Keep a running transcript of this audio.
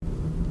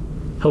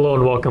Hello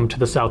and welcome to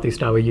the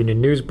Southeast Iowa Union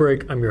News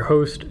Break. I'm your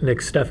host, Nick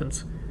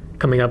Steffens.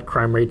 Coming up,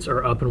 crime rates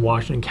are up in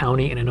Washington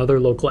County and another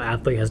local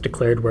athlete has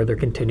declared where they're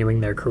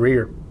continuing their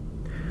career.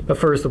 But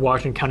first, the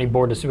Washington County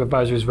Board of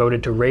Supervisors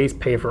voted to raise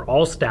pay for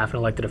all staff and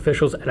elected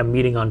officials at a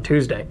meeting on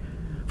Tuesday.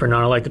 For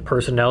non-elected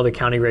personnel, the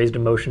county raised a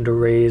motion to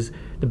raise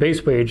the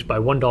base wage by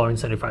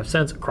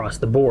 $1.75 across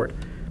the board.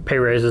 Pay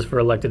raises for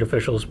elected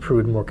officials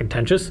proved more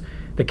contentious.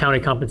 The County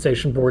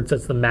Compensation Board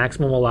sets the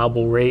maximum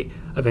allowable rate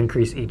of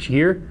increase each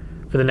year.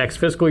 For the next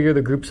fiscal year,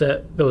 the group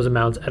set those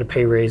amounts at a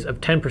pay raise of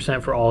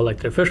 10% for all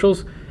elected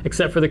officials,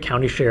 except for the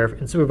county sheriff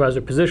and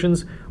supervisor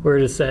positions, where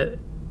it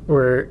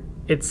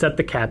set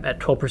the cap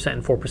at 12%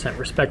 and 4%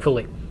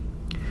 respectively.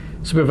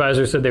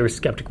 Supervisors said they were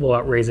skeptical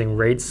about raising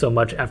rates so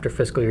much after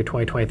fiscal year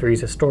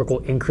 2023's historical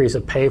increase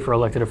of pay for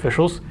elected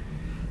officials.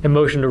 A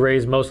motion to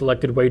raise most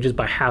elected wages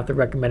by half the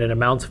recommended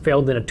amounts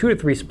failed in a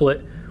 2-3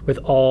 split, with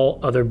all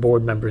other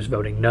board members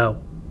voting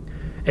no.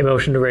 A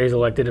motion to raise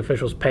elected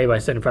officials' pay by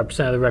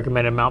 75% of the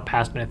recommended amount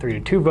passed in a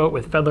 3-2 vote,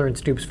 with Fedler and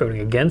Stoops voting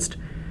against.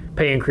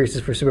 Pay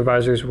increases for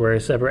supervisors were a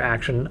separate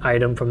action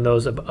item from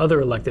those of other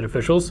elected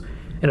officials.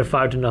 In a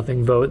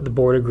 5-0 vote, the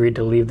board agreed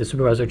to leave the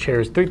supervisor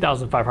chair's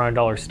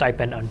 $3,500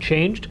 stipend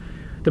unchanged.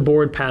 The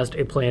board passed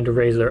a plan to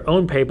raise their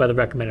own pay by the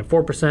recommended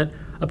 4%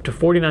 up to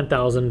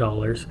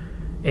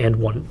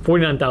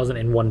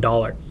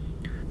 $49,001.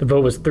 The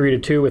vote was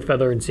 3-2, with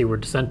Fedler and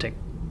Seward dissenting.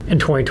 In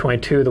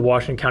 2022, the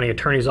Washington County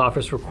Attorney's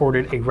Office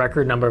recorded a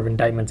record number of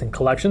indictments and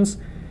collections.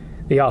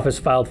 The office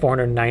filed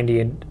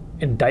 490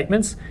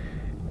 indictments,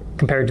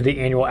 compared to the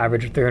annual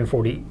average of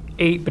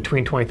 348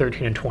 between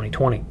 2013 and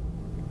 2020.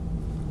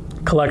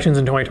 Collections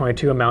in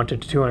 2022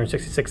 amounted to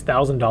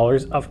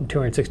 $266,000, up from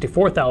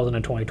 $264,000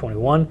 in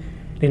 2021,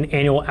 and an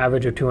annual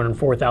average of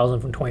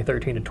 $204,000 from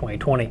 2013 to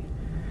 2020.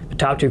 The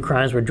top two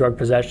crimes were drug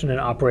possession and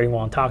operating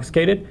while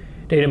intoxicated.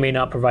 Data may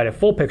not provide a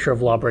full picture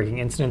of law-breaking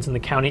incidents in the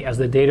county, as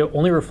the data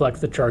only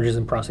reflects the charges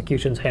and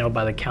prosecutions handled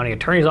by the county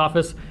attorney's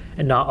office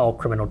and not all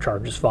criminal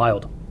charges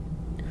filed.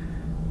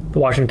 The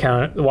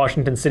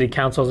Washington City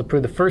Council has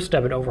approved the first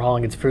step in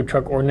overhauling its food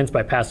truck ordinance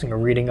by passing a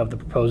reading of the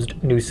proposed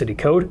new city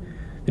code.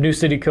 The new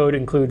city code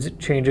includes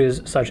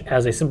changes such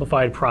as a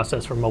simplified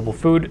process for mobile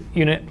food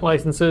unit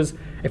licenses,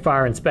 a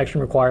fire inspection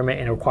requirement,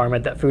 and a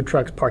requirement that food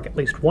trucks park at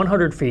least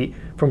 100 feet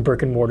from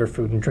brick-and-mortar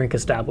food and drink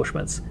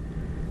establishments.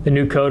 The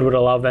new code would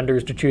allow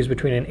vendors to choose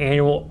between an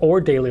annual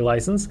or daily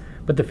license,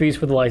 but the fees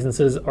for the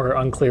licenses are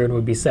unclear and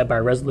would be set by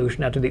a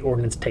resolution after the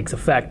ordinance takes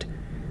effect.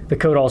 The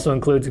code also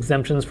includes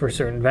exemptions for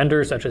certain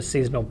vendors, such as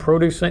seasonal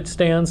produce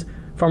stands,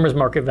 farmers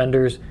market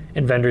vendors,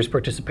 and vendors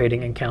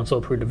participating in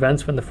council-approved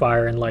events from the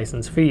fire and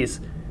license fees.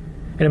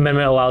 An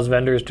amendment allows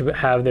vendors to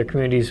have their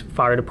community's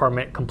fire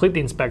department complete the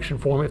inspection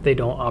form if they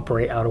don't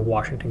operate out of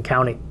Washington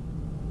County.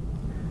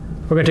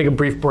 We're going to take a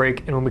brief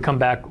break, and when we come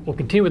back, we'll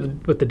continue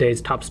with the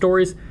day's top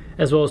stories,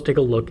 as well as take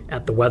a look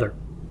at the weather.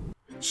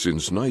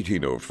 Since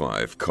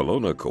 1905,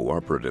 Kelowna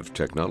Cooperative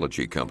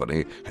Technology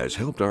Company has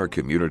helped our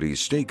communities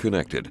stay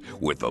connected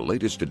with the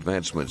latest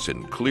advancements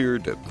in clear,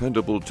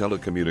 dependable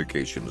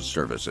telecommunications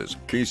services.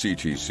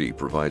 KCTC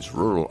provides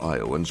rural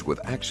Iowans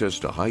with access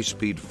to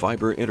high-speed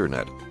fiber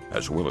internet,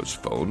 as well as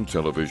phone,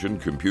 television,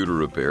 computer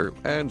repair,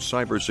 and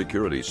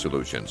cybersecurity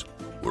solutions.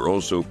 We're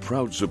also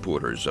proud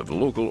supporters of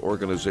local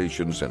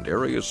organizations and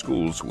area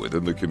schools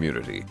within the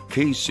community.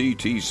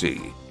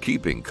 KCTC,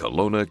 keeping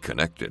Kelowna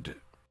connected.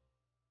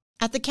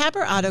 At the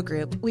Capper Auto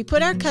Group, we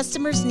put our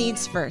customers'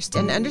 needs first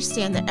and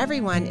understand that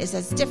everyone is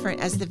as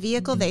different as the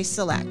vehicle they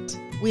select.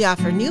 We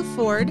offer new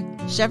Ford,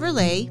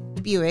 Chevrolet,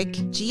 Buick,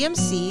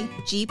 GMC,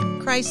 Jeep,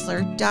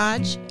 Chrysler,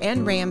 Dodge,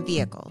 and Ram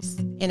vehicles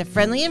in a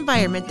friendly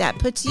environment that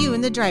puts you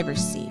in the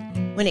driver's seat.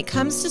 When it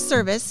comes to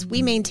service,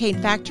 we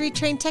maintain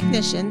factory-trained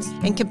technicians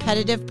and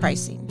competitive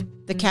pricing.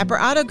 The Capper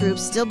Auto Group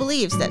still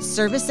believes that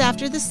service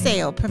after the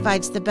sale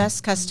provides the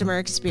best customer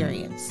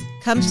experience.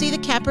 Come see the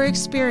Capper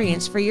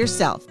experience for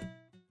yourself.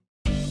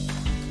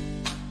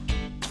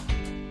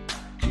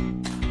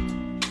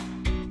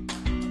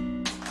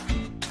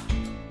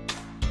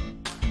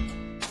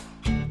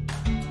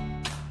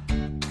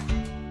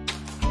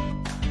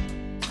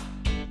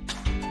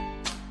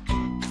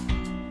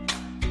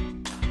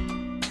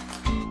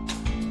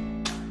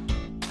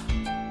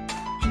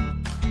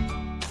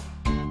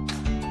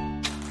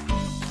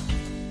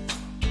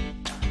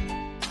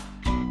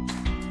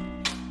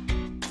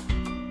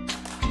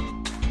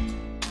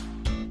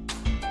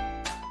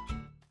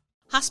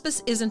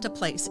 Hospice isn't a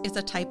place, it's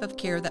a type of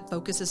care that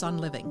focuses on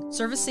living.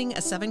 Servicing a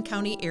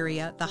 7-county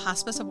area, the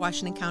Hospice of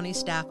Washington County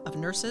staff of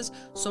nurses,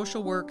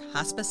 social work,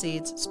 hospice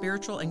aides,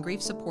 spiritual and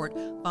grief support,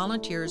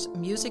 volunteers,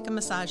 music and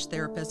massage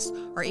therapists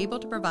are able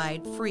to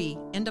provide free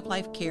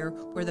end-of-life care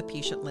where the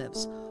patient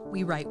lives.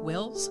 We write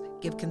wills,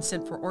 give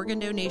consent for organ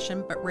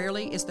donation, but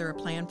rarely is there a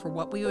plan for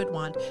what we would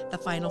want the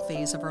final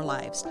phase of our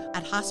lives.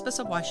 At Hospice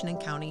of Washington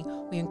County,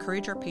 we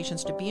encourage our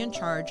patients to be in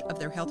charge of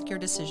their healthcare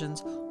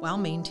decisions while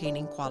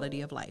maintaining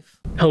quality of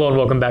life. Hello and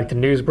welcome back to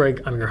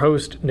Newsbreak. I'm your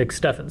host, Nick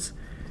Steffens.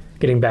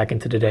 Getting back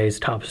into today's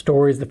top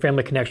stories, the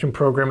Family Connection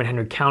program in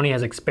Henry County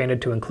has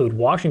expanded to include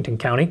Washington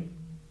County.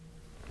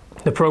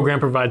 The program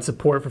provides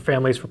support for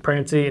families for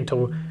pregnancy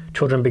until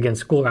children begin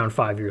school around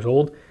 5 years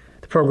old.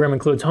 The program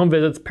includes home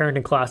visits,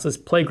 parenting classes,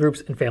 play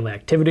groups, and family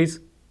activities.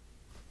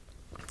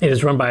 It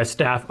is run by a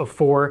staff of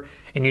 4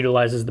 and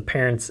utilizes the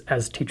parents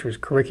as teachers'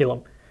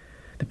 curriculum.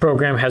 The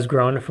program has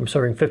grown from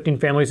serving 15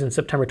 families in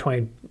September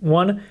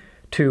 21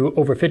 to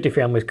over 50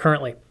 families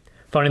currently.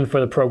 Funding for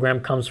the program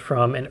comes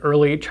from an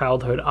Early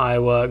Childhood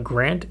Iowa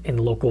grant and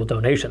local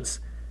donations.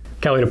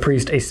 Kelly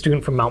DePriest, a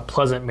student from Mount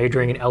Pleasant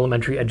majoring in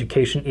elementary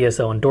education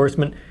ESL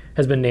endorsement,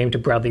 has been named to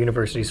Bradley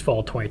University's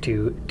Fall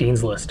 22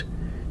 Dean's List.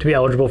 To be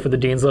eligible for the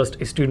Dean's List,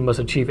 a student must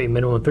achieve a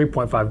minimum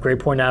 3.5 grade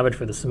point average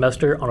for the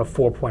semester on a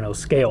 4.0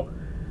 scale.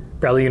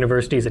 Bradley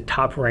University is a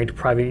top-ranked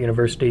private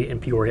university in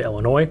Peoria,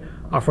 Illinois,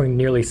 offering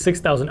nearly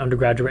 6,000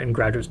 undergraduate and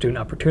graduate student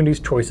opportunities,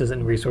 choices,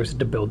 and resources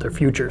to build their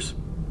futures.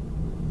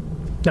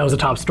 That was the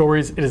top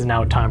stories. It is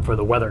now time for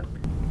the weather.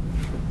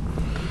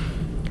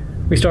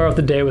 We start off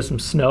the day with some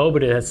snow,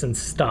 but it has since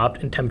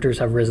stopped and temperatures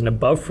have risen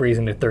above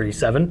freezing to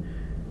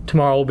 37.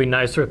 Tomorrow will be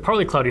nicer with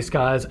partly cloudy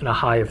skies and a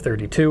high of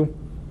 32.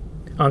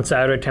 On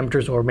Saturday,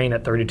 temperatures will remain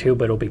at 32,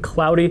 but it'll be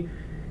cloudy.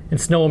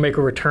 And snow will make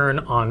a return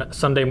on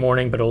Sunday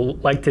morning, but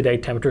like today,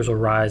 temperatures will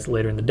rise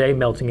later in the day,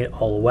 melting it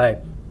all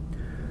away.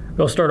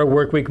 We'll start our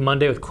work week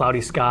Monday with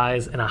cloudy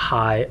skies and a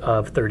high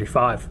of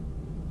 35.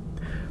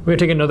 We're going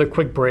to take another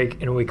quick break,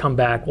 and when we come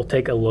back, we'll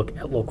take a look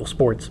at local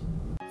sports.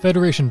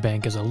 Federation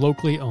Bank is a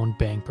locally owned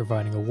bank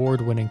providing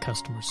award-winning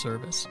customer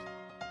service.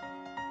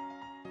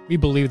 We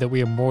believe that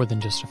we are more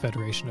than just a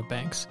federation of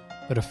banks,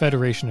 but a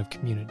federation of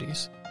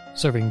communities,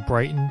 serving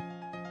Brighton,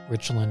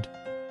 Richland,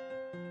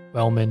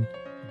 Wellman,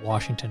 and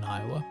Washington,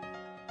 Iowa.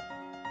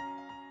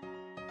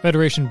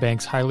 Federation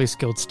Bank's highly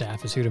skilled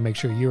staff is here to make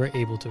sure you are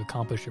able to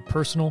accomplish your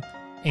personal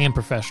and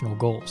professional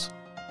goals,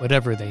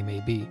 whatever they may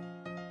be.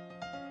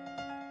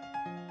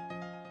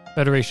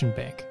 Federation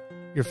Bank,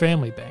 your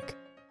family bank.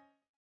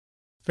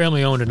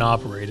 Family owned and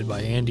operated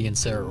by Andy and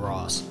Sarah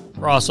Ross,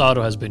 Ross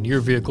Auto has been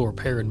your vehicle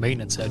repair and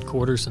maintenance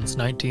headquarters since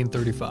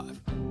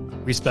 1935.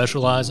 We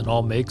specialize in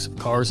all makes of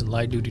cars and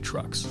light-duty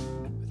trucks.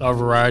 With our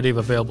variety of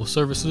available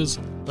services,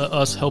 let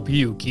us help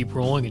you keep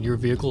rolling and your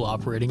vehicle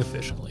operating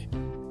efficiently.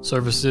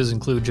 Services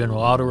include general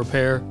auto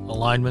repair,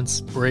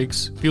 alignments,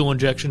 brakes, fuel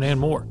injection, and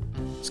more.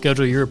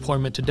 Schedule your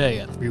appointment today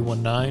at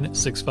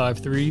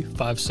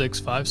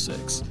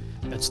 319-653-5656.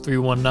 That's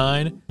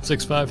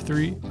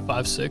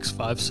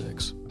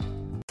 319-653-5656.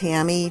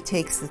 Tammy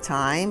takes the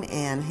time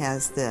and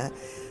has the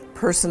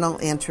personal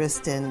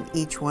interest in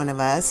each one of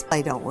us.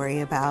 I don't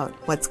worry about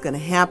what's going to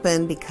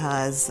happen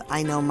because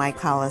I know my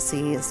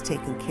policy is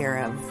taken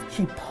care of.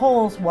 She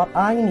pulls what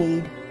I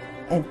need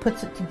and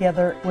puts it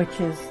together,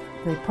 which is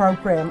the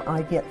program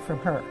I get from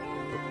her.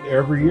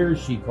 Every year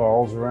she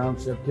calls around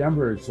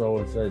September, so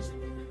it says,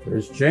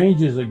 there's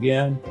changes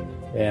again,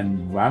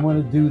 and I'm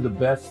going to do the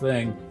best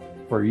thing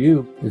for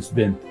you. It's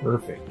been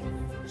perfect.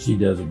 She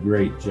does a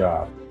great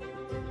job.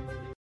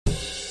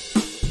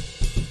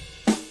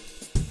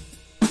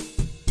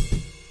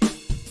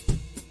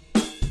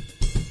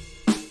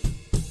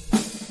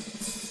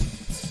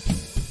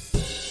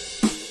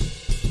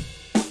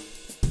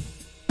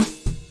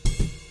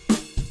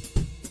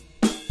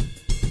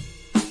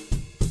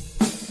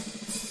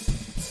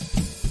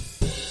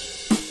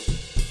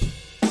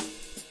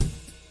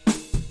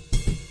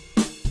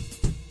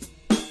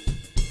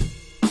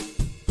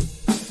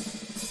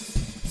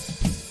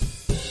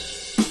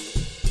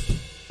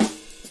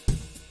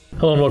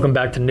 Hello and welcome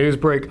back to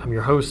Newsbreak. I'm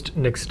your host,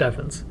 Nick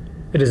Steffens.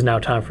 It is now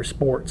time for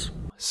sports.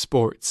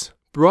 Sports,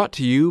 brought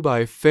to you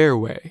by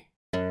Fairway.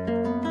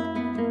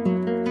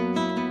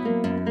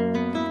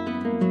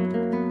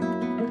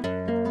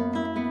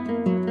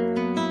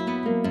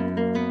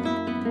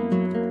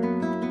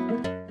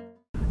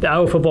 The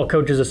Iowa Football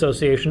Coaches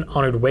Association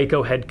honored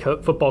Waco head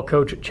football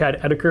coach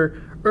Chad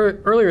Edeker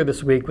earlier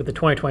this week with the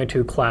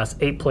 2022 Class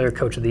 8 Player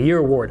Coach of the Year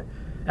award.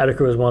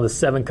 Edeker was one of the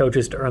 7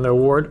 coaches to earn the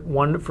award,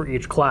 one for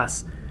each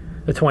class.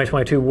 The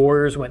 2022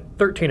 Warriors went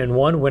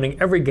 13-1, winning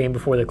every game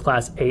before the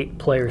Class 8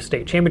 Player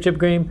State Championship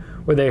game,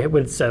 where they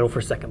would settle for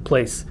second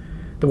place.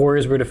 The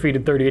Warriors were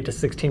defeated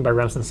 38-16 by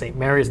Remsen St.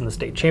 Mary's in the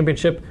state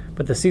championship,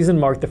 but the season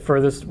marked the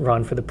furthest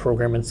run for the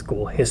program in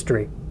school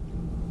history.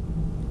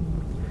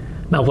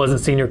 Mount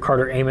Pleasant senior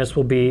Carter Amos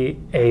will be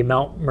a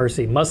Mount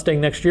Mercy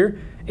Mustang next year.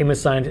 Amos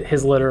signed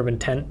his letter of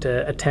intent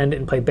to attend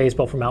and play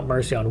baseball for Mount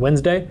Mercy on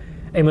Wednesday.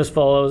 Amos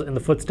follows in the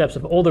footsteps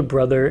of older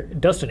brother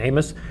Dustin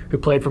Amos, who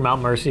played for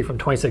Mount Mercy from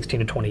 2016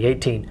 to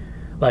 2018.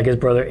 Like his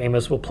brother,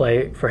 Amos will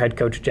play for head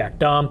coach Jack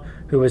Dahm,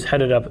 who has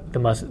headed up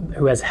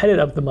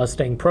the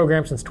Mustang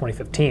program since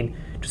 2015,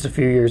 just a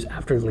few years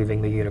after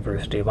leaving the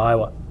University of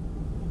Iowa.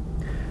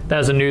 That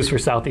is the news for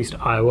Southeast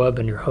Iowa. I've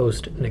been your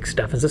host, Nick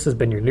Steffens. This has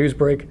been your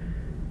Newsbreak,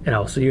 and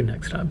I'll see you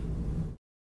next time.